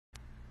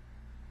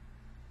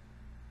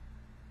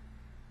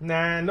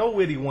Nah, no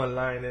witty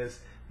one-liners,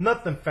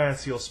 nothing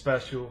fancy or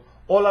special.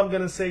 All I'm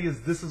gonna say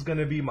is this is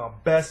gonna be my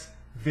best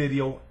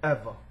video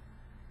ever.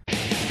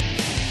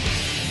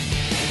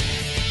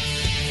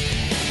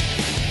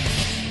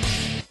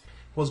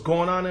 What's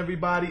going on,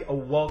 everybody?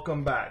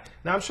 Welcome back.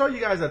 Now, I'm sure you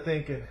guys are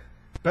thinking,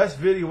 best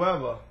video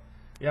ever.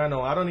 Yeah, I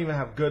know, I don't even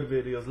have good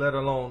videos, let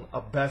alone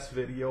a best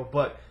video,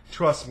 but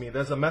trust me,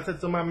 there's a method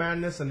to my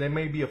madness, and there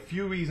may be a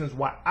few reasons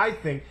why I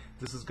think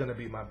this is gonna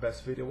be my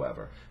best video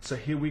ever. So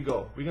here we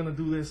go. We're gonna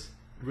do this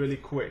really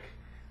quick.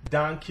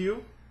 Don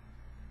Q,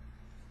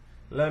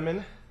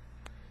 lemon,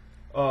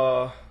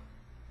 30%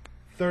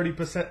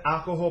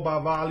 alcohol by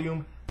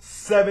volume,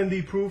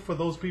 70 proof for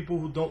those people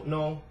who don't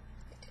know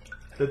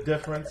the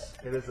difference.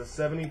 It is a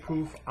 70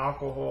 proof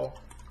alcohol,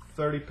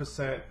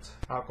 30%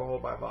 alcohol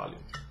by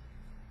volume.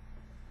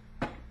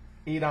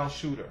 8-ounce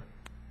shooter.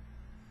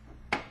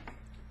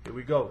 Here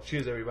we go.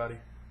 Cheers, everybody.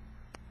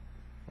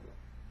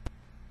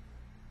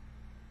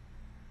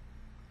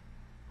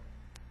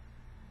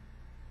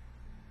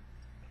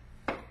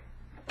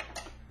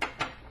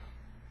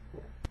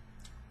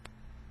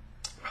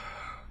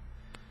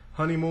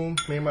 Honeymoon,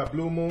 made by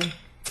Blue Moon.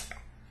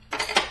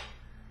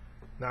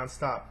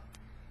 Non-stop.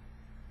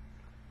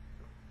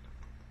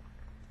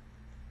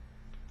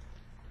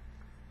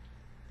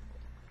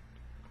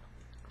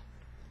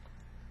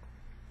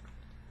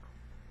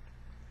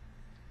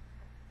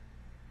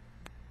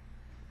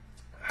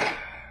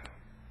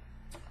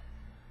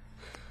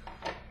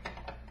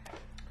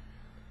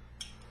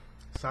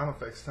 Sound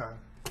effects time.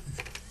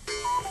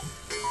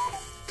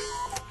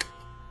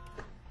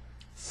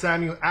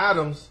 Samuel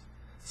Adams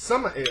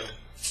Summer Ale.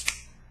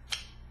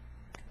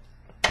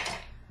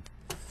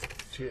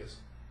 Cheers.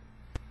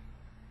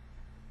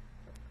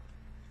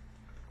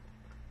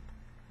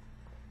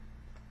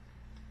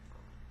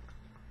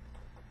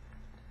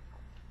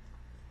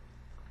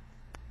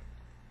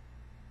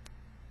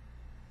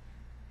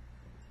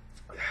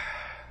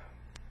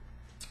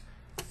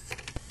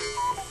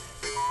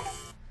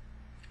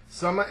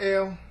 Summer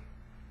ale,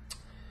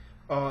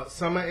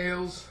 summer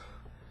ales,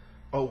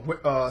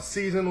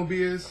 seasonal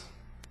beers,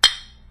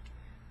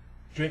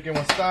 drinking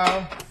with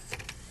style,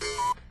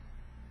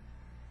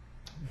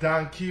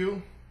 Don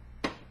Q.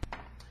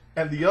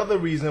 And the other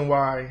reason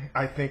why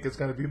I think it's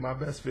going to be my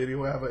best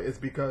video ever is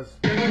because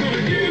never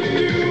gonna give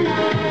you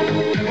up,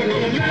 never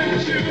gonna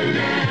let you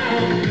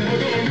down, never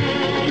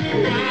gonna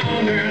run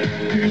around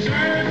and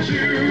desert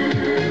you.